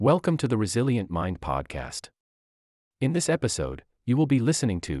Welcome to the Resilient Mind podcast. In this episode, you will be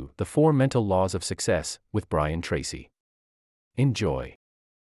listening to The 4 Mental Laws of Success with Brian Tracy. Enjoy.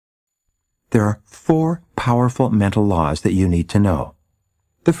 There are 4 powerful mental laws that you need to know.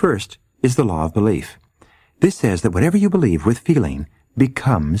 The first is the law of belief. This says that whatever you believe with feeling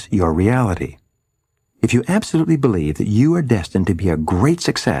becomes your reality. If you absolutely believe that you are destined to be a great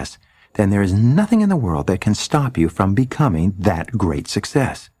success, then there is nothing in the world that can stop you from becoming that great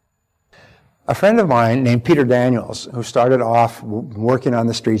success. A friend of mine named Peter Daniels, who started off working on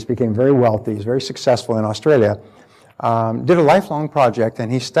the streets, became very wealthy, he's very successful in Australia, did a lifelong project,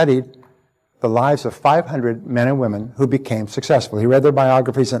 and he studied the lives of 500 men and women who became successful. He read their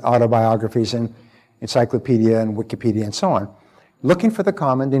biographies and autobiographies and encyclopedia and Wikipedia and so on, looking for the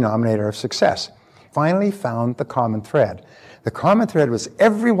common denominator of success. Finally found the common thread. The common thread was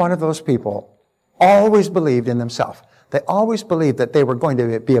every one of those people always believed in themselves. They always believed that they were going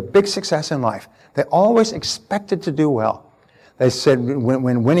to be a big success in life. They always expected to do well. They said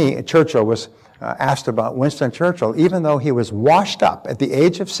when Winnie Churchill was asked about Winston Churchill, even though he was washed up at the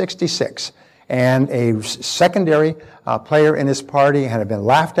age of 66 and a secondary player in his party and had been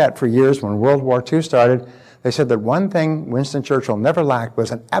laughed at for years when World War II started, they said that one thing Winston Churchill never lacked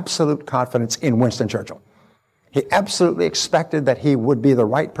was an absolute confidence in Winston Churchill. He absolutely expected that he would be the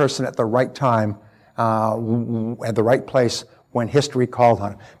right person at the right time, at the right place when history called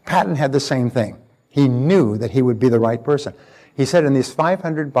on him. Patton had the same thing. He knew that he would be the right person. He said in these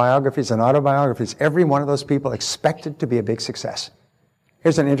 500 biographies and autobiographies, every one of those people expected to be a big success.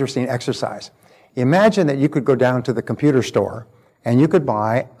 Here's an interesting exercise. Imagine that you could go down to the computer store and you could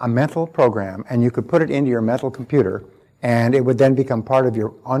buy a mental program and you could put it into your mental computer and it would then become part of your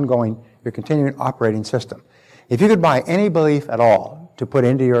continuing operating system. If you could buy any belief at all to put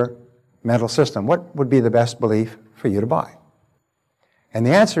into your mental system, what would be the best belief for you to buy? And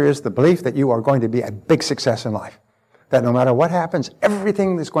the answer is the belief that you are going to be a big success in life. That no matter what happens,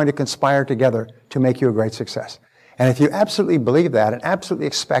 everything is going to conspire together to make you a great success. And if you absolutely believe that and absolutely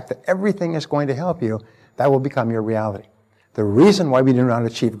expect that everything is going to help you, that will become your reality. The reason why we do not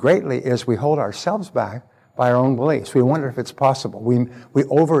achieve greatly is we hold ourselves back by our own beliefs. We wonder if it's possible. We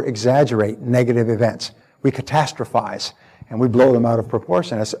over-exaggerate negative events. We catastrophize, and we blow them out of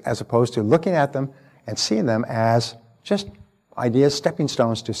proportion as opposed to looking at them and seeing them as just ideas, stepping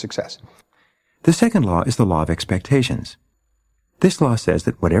stones to success. The second law is the law of expectations. This law says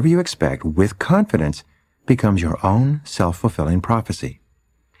that whatever you expect with confidence becomes your own self-fulfilling prophecy.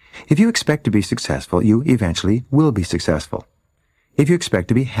 If you expect to be successful, you eventually will be successful. If you expect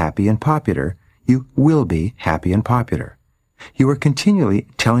to be happy and popular, you will be happy and popular. You are continually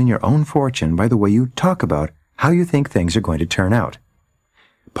telling your own fortune by the way you talk about how you think things are going to turn out.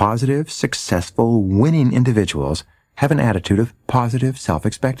 Positive, successful, winning individuals have an attitude of positive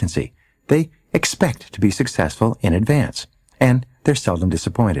self-expectancy. They expect to be successful in advance, and they're seldom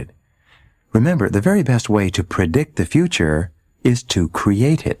disappointed. Remember, the very best way to predict the future is to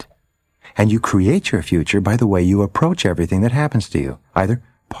create it. And you create your future by the way you approach everything that happens to you, either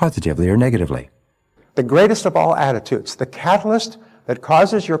positively or negatively. The greatest of all attitudes, the catalyst that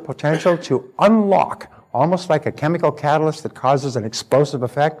causes your potential to unlock, almost like a chemical catalyst that causes an explosive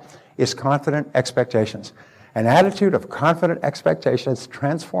effect, is confident expectations. An attitude of confident expectations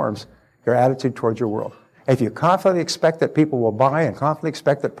transforms your attitude towards your world. If you confidently expect that people will buy and confidently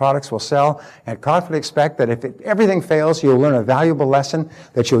expect that products will sell and confidently expect that if everything fails, you'll learn a valuable lesson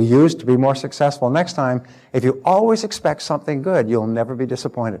that you'll use to be more successful next time, if you always expect something good, you'll never be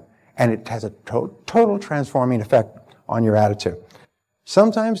disappointed. And it has a total transforming effect on your attitude.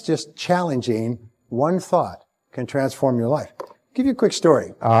 Sometimes just challenging one thought can transform your life. I'll give you a quick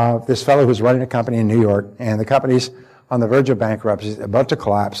story. This fellow who's running a company in New York, and the company's on the verge of bankruptcy, about to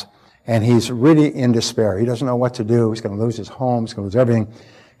collapse, and he's really in despair. He doesn't know what to do. He's going to lose his home. He's going to lose everything.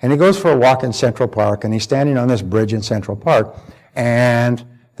 And he goes for a walk in Central Park, and he's standing on this bridge in Central Park, and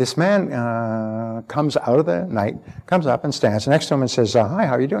this man comes out of the night, comes up and stands next to him and says, "Hi,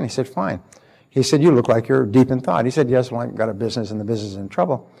 how are you doing?" He said, "Fine." He said, "You look like you're deep in thought." He said, "Yes, well, I've got a business and the business is in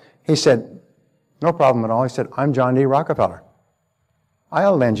trouble." He said, "No problem at all." He said, "I'm John D. Rockefeller.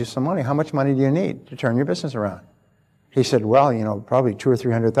 I'll lend you some money. How much money do you need to turn your business around?" He said, "Well, probably $200,000 or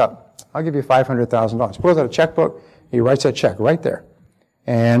 $300,000. I'll give you $500,000. Pulls out a checkbook. He writes that check right there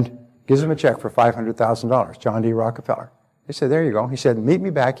and gives him a check for $500,000, John D. Rockefeller. He said, "There you go." He said, "Meet me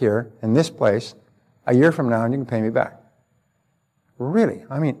back here in this place a year from now and you can pay me back." Really?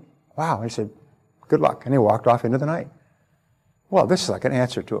 Wow. He said, "Good luck." And he walked off into the night. Well, this is like an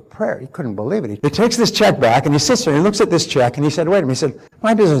answer to a prayer. He couldn't believe it. He takes this check back, and he sits there, and he looks at this check, and he said, wait a minute. He said,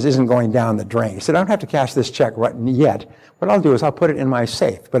 my business isn't going down the drain. He said, I don't have to cash this check right yet. What I'll do is I'll put it in my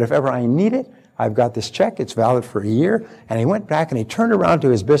safe. But if ever I need it, I've got this check. It's valid for a year. And he went back, and he turned around to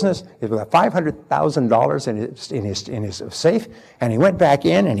his business. He had $500,000 in his safe. And he went back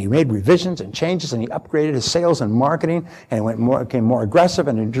in, and he made revisions and changes, and he upgraded his sales and marketing, and he became more aggressive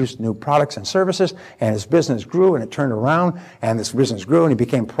and introduced new products and services. And his business grew, and it turned around, and this business grew, and he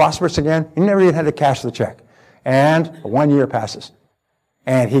became prosperous again. He never even had to cash the check. And 1 year passes.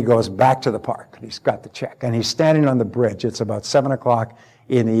 And he goes back to the park. He's got the check. And he's standing on the bridge. It's about 7 o'clock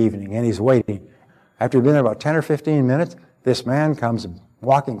in the evening, and he's waiting. After he'd been there about 10 or 15 minutes, this man comes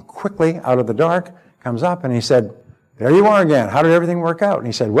walking quickly out of the dark, comes up, and he said, there you are again. How did everything work out? And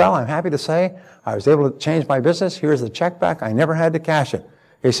he said, well, I'm happy to say I was able to change my business. Here's the check back. I never had to cash it.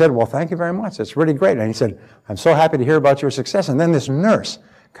 He said, well, thank you very much. It's really great. And he said, I'm so happy to hear about your success. And then this nurse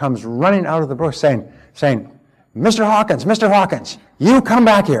comes running out of the bush saying, Mr. Hawkins, you come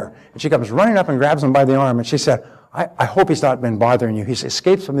back here. And she comes running up and grabs him by the arm, and she said, I hope he's not been bothering you. He's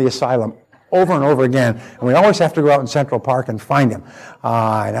escaped from the asylum over and over again, and we always have to go out in Central Park and find him.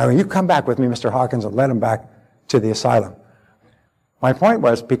 Now you come back with me, Mr. Hawkins, and let him back to the asylum. My point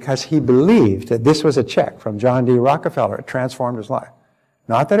was, because he believed that this was a check from John D. Rockefeller, it transformed his life.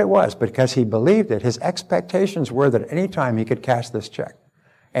 Not that it was, but because he believed it, his expectations were that at any time he could cash this check.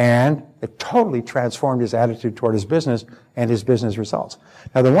 And it totally transformed his attitude toward his business and his business results.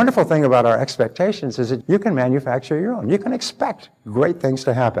 Now, the wonderful thing about our expectations is that you can manufacture your own. You can expect great things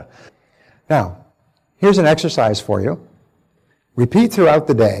to happen. Now, here's an exercise for you. Repeat throughout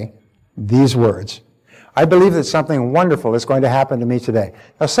the day these words. I believe that something wonderful is going to happen to me today.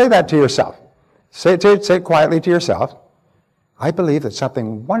 Now, say that to yourself. Say it quietly to yourself. I believe that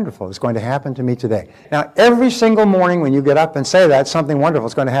something wonderful is going to happen to me today. Now, every single morning when you get up and say that, something wonderful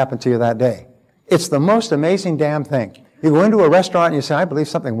is going to happen to you that day. It's the most amazing damn thing. You go into a restaurant and you say, I believe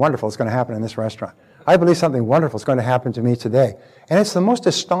something wonderful is going to happen in this restaurant. I believe something wonderful is going to happen to me today. And it's the most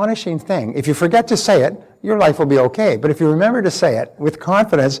astonishing thing. If you forget to say it, your life will be okay. But if you remember to say it with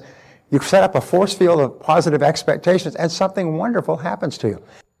confidence, you set up a force field of positive expectations, and something wonderful happens to you.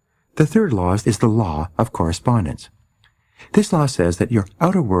 The third law is the law of correspondence. This law says that your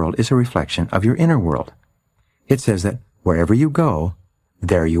outer world is a reflection of your inner world. It says that wherever you go,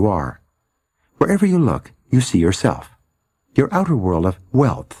 there you are. Wherever you look, you see yourself. Your outer world of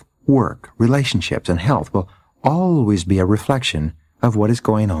wealth, work, relationships, and health will always be a reflection of what is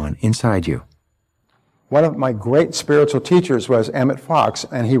going on inside you. One of my great spiritual teachers was Emmett Fox,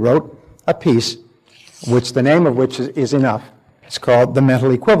 and he wrote a piece, which the name of which is enough. It's called The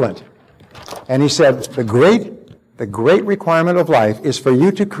Mental Equivalent. And he said, the great requirement of life is for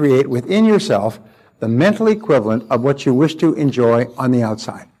you to create within yourself the mental equivalent of what you wish to enjoy on the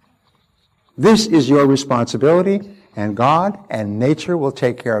outside. This is your responsibility, and God and nature will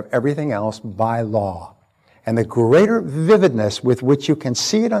take care of everything else by law. And the greater vividness with which you can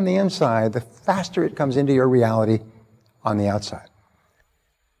see it on the inside, the faster it comes into your reality on the outside.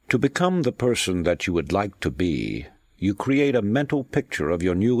 To become the person that you would like to be, you create a mental picture of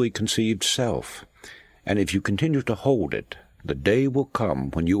your newly conceived self. And if you continue to hold it, the day will come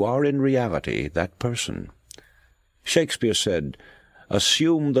when you are in reality that person. Shakespeare said,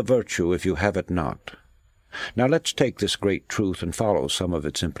 "Assume the virtue if you have it not." Now let's take this great truth and follow some of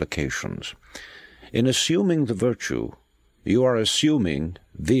its implications. In assuming the virtue, you are assuming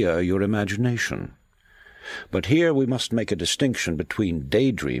via your imagination. But here we must make a distinction between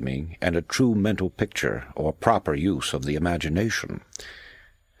daydreaming and a true mental picture or proper use of the imagination.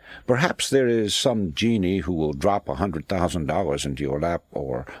 Perhaps there is some genie who will drop $100,000 into your lap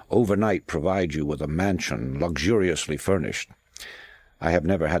or overnight provide you with a mansion luxuriously furnished. I have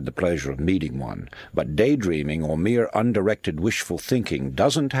never had the pleasure of meeting one, but daydreaming or mere undirected wishful thinking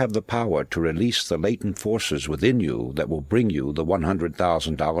doesn't have the power to release the latent forces within you that will bring you the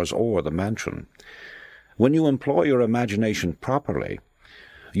 $100,000 or the mansion. When you employ your imagination properly,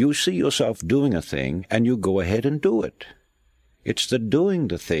 you see yourself doing a thing and you go ahead and do it. It's the doing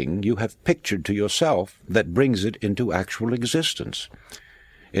the thing you have pictured to yourself that brings it into actual existence.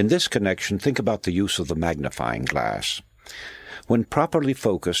 In this connection, think about the use of the magnifying glass. When properly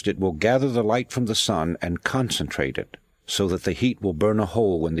focused, it will gather the light from the sun and concentrate it, so that the heat will burn a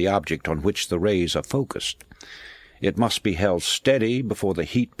hole in the object on which the rays are focused. It must be held steady before the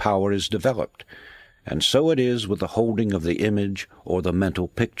heat power is developed, and so it is with the holding of the image or the mental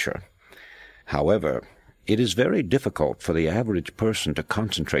picture. However, it is very difficult for the average person to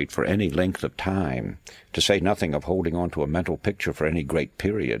concentrate for any length of time, to say nothing of holding on to a mental picture for any great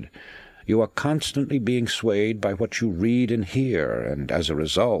period. You are constantly being swayed by what you read and hear, and as a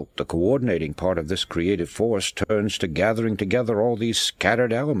result, the coordinating part of this creative force turns to gathering together all these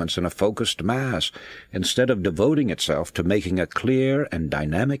scattered elements in a focused mass, instead of devoting itself to making a clear and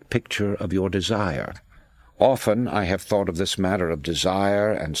dynamic picture of your desire. Often I have thought of this matter of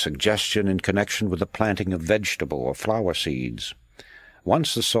desire and suggestion in connection with the planting of vegetable or flower seeds.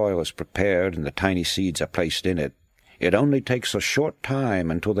 Once the soil is prepared and the tiny seeds are placed in it, it only takes a short time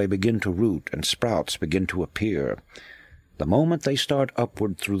until they begin to root and sprouts begin to appear. The moment they start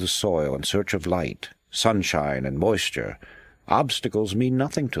upward through the soil in search of light, sunshine, and moisture, obstacles mean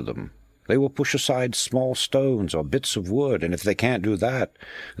nothing to them. They will push aside small stones or bits of wood, and if they can't do that,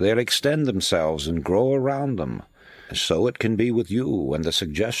 they'll extend themselves and grow around them. So it can be with you and the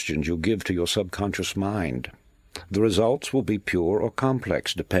suggestions you give to your subconscious mind. The results will be pure or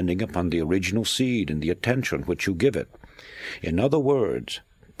complex, depending upon the original seed and the attention which you give it. In other words,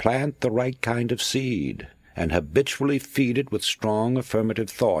 plant the right kind of seed, and habitually feed it with strong affirmative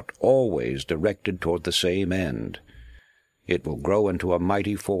thought, always directed toward the same end. It will grow into a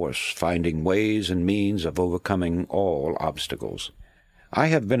mighty force, finding ways and means of overcoming all obstacles. I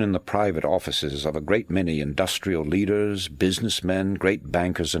have been in the private offices of a great many industrial leaders, businessmen, great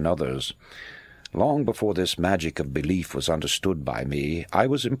bankers, and others. Long before this magic of belief was understood by me, I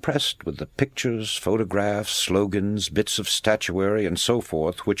was impressed with the pictures, photographs, slogans, bits of statuary, and so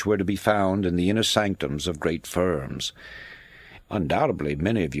forth which were to be found in the inner sanctums of great firms. Undoubtedly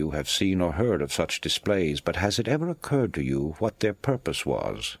many of you have seen or heard of such displays, but has it ever occurred to you what their purpose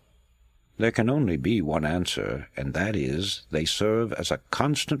was? There can only be one answer, and that is, they serve as a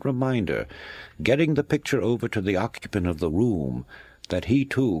constant reminder, getting the picture over to the occupant of the room, that he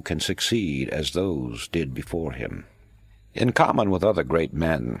too can succeed as those did before him. In common with other great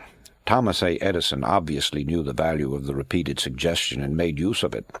men, Thomas A. Edison obviously knew the value of the repeated suggestion and made use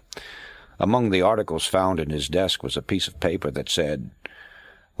of it. Among the articles found in his desk was a piece of paper that said,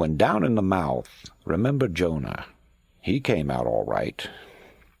 "When down in the mouth, remember Jonah. He came out all right."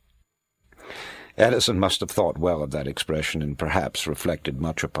 Edison must have thought well of that expression and perhaps reflected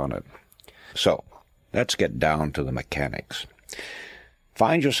much upon it. So, let's get down to the mechanics.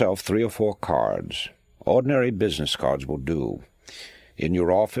 Find yourself 3 or 4 cards. Ordinary business cards will do. In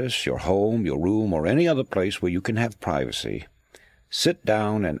your office, your home, your room, or any other place where you can have privacy, sit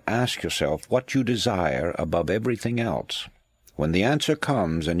down and ask yourself what you desire above everything else. When the answer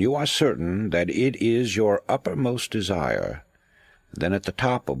comes and you are certain that it is your uppermost desire, then at the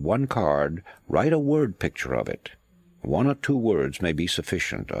top of one card write a word picture of it. 1 or 2 words may be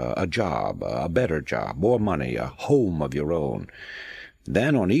sufficient. A job, a better job, more money, a home of your own.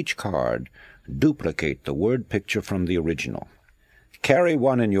 Then on each card, duplicate the word picture from the original. Carry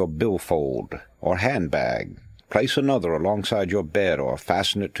one in your billfold or handbag. Place another alongside your bed or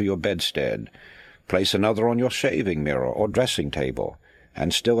fasten it to your bedstead. Place another on your shaving mirror or dressing table,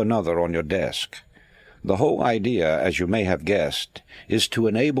 and still another on your desk. The whole idea, as you may have guessed, is to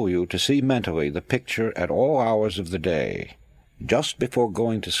enable you to see mentally the picture at all hours of the day. Just before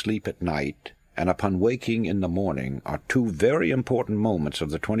going to sleep at night and upon waking in the morning are 2 very important moments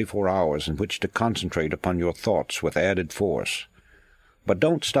of the 24 hours in which to concentrate upon your thoughts with added force. But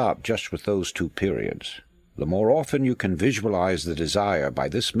don't stop just with those 2 periods. The more often you can visualize the desire by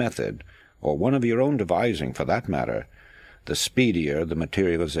this method, or one of your own devising for that matter, the speedier the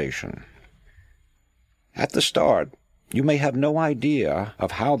materialization. At the start, you may have no idea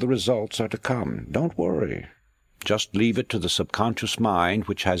of how the results are to come. Don't worry. Just leave it to the subconscious mind,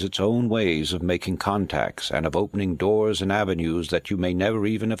 which has its own ways of making contacts and of opening doors and avenues that you may never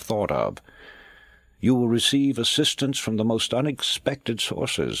even have thought of. You will receive assistance from the most unexpected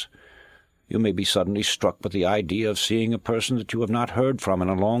sources. You may be suddenly struck with the idea of seeing a person that you have not heard from in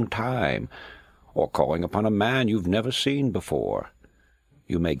a long time, or calling upon a man you've never seen before.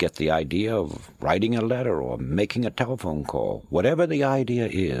 You may get the idea of writing a letter or making a telephone call. Whatever the idea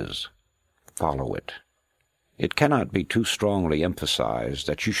is, follow it. It cannot be too strongly emphasized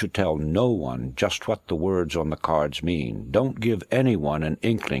that you should tell no one just what the words on the cards mean. Don't give anyone an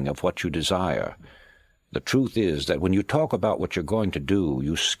inkling of what you desire. The truth is that when you talk about what you're going to do,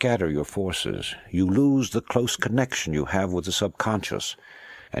 you scatter your forces. You lose the close connection you have with the subconscious,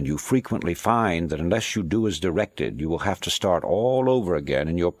 and you frequently find that unless you do as directed, you will have to start all over again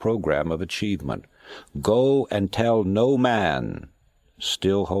in your program of achievement. Go and tell no man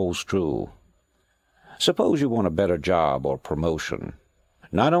still holds true. Suppose you want a better job or promotion.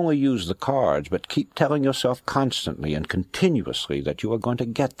 Not only use the cards, but keep telling yourself constantly and continuously that you are going to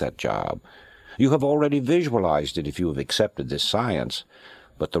get that job. You have already visualized it if you have accepted this science,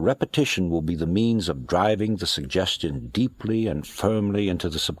 but the repetition will be the means of driving the suggestion deeply and firmly into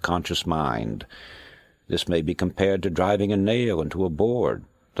the subconscious mind. This may be compared to driving a nail into a board.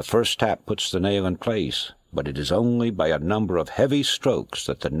 The first tap puts the nail in place, but it is only by a number of heavy strokes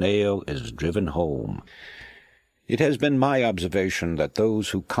that the nail is driven home. It has been my observation that those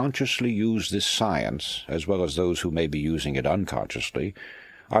who consciously use this science, as well as those who may be using it unconsciously,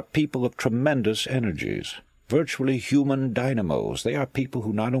 are people of tremendous energies, virtually human dynamos. They are people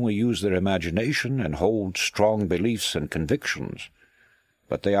who not only use their imagination and hold strong beliefs and convictions,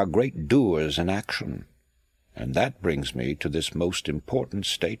 but they are great doers in action. And that brings me to this most important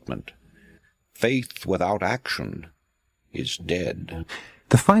statement. Faith without action is dead.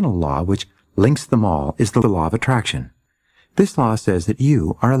 The final law, which links them all, is the law of attraction. This law says that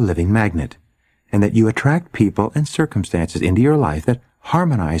you are a living magnet, and that you attract people and circumstances into your life that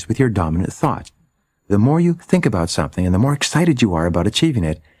harmonize with your dominant thoughts. The more you think about something and the more excited you are about achieving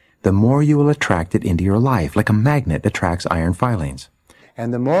it, the more you will attract it into your life, like a magnet attracts iron filings.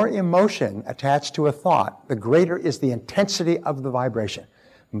 And the more emotion attached to a thought, the greater is the intensity of the vibration.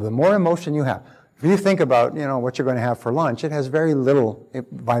 The more emotion you have. If you think about, what you're going to have for lunch, it has very little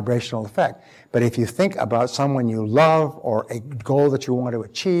vibrational effect. But if you think about someone you love, or a goal that you want to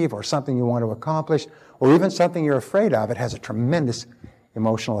achieve, or something you want to accomplish, or even something you're afraid of, it has a tremendous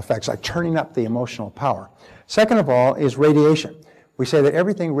emotional effect. It's like turning up the emotional power. Second of all is radiation. We say that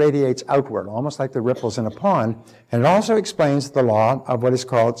everything radiates outward, almost like the ripples in a pond, and it also explains the law of what is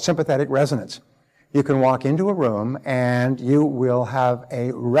called sympathetic resonance. You can walk into a room and you will have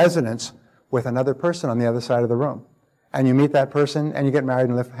a resonance with another person on the other side of the room. And you meet that person and you get married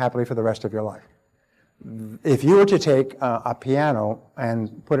and live happily for the rest of your life. If you were to take a piano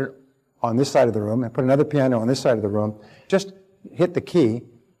and put it on this side of the room and put another piano on this side of the room, just hit the key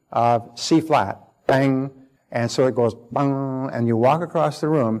of C flat, bang, and so it goes bang, and you walk across the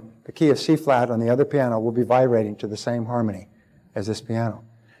room, the key of C flat on the other piano will be vibrating to the same harmony as this piano.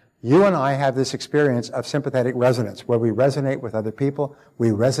 You and I have this experience of sympathetic resonance, where we resonate with other people, we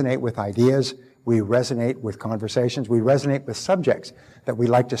resonate with ideas, we resonate with conversations, we resonate with subjects that we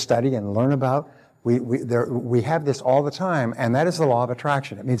like to study and learn about. We have this all the time, and that is the law of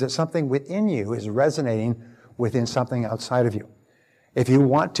attraction. It means that something within you is resonating within something outside of you. If you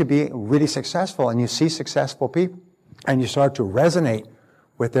want to be really successful and you see successful people and you start to resonate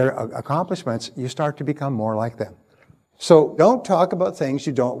with their accomplishments, you start to become more like them. So don't talk about things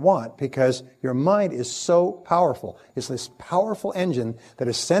you don't want, because your mind is so powerful. It's this powerful engine that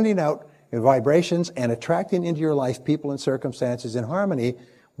is sending out vibrations and attracting into your life people and circumstances in harmony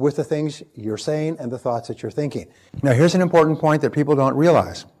with the things you're saying and the thoughts that you're thinking. Now, here's an important point that people don't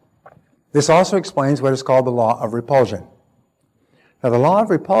realize. This also explains what is called the law of repulsion. Now, the law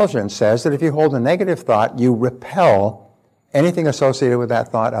of repulsion says that if you hold a negative thought, you repel anything associated with that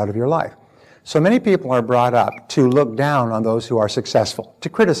thought out of your life. So many people are brought up to look down on those who are successful, to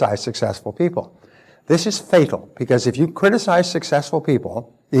criticize successful people. This is fatal, because if you criticize successful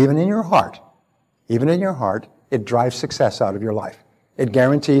people, even in your heart, it drives success out of your life. It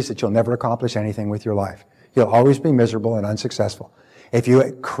guarantees that you'll never accomplish anything with your life. You'll always be miserable and unsuccessful. If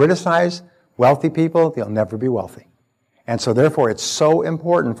you criticize wealthy people, they'll never be wealthy. And so therefore, it's so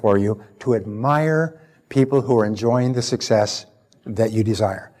important for you to admire people who are enjoying the success that you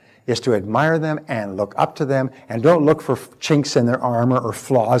desire. Is to admire them and look up to them, and don't look for chinks in their armor or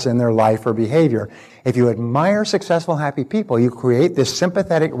flaws in their life or behavior. If you admire successful, happy people, you create this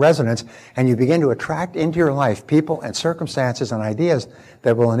sympathetic resonance, and you begin to attract into your life people and circumstances and ideas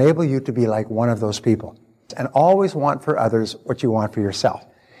that will enable you to be like one of those people. And always want for others what you want for yourself.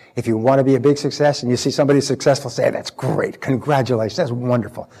 If you want to be a big success and you see somebody successful, say, that's great, congratulations, that's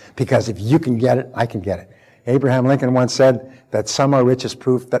wonderful. Because if you can get it, I can get it. Abraham Lincoln once said that some are rich as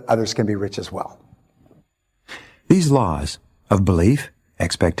proof that others can be rich as well. These laws of belief,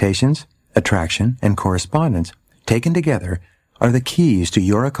 expectations, attraction, and correspondence, taken together, are the keys to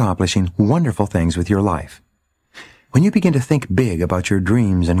your accomplishing wonderful things with your life. When you begin to think big about your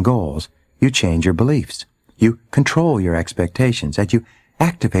dreams and goals, you change your beliefs. You control your expectations, and you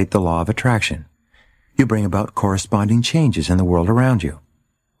activate the law of attraction. You bring about corresponding changes in the world around you.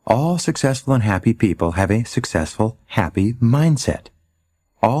 All successful and happy people have a successful, happy mindset.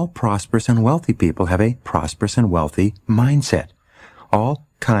 All prosperous and wealthy people have a prosperous and wealthy mindset. All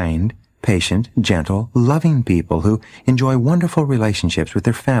kind, patient, gentle, loving people who enjoy wonderful relationships with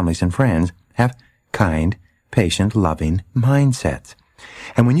their families and friends have kind, patient, loving mindsets.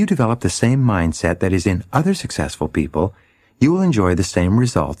 And when you develop the same mindset that is in other successful people, you will enjoy the same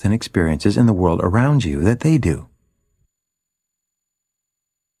results and experiences in the world around you that they do.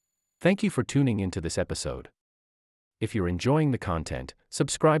 Thank you for tuning into this episode. If you're enjoying the content,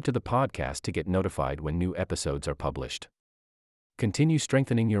 subscribe to the podcast to get notified when new episodes are published. Continue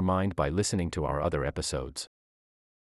strengthening your mind by listening to our other episodes.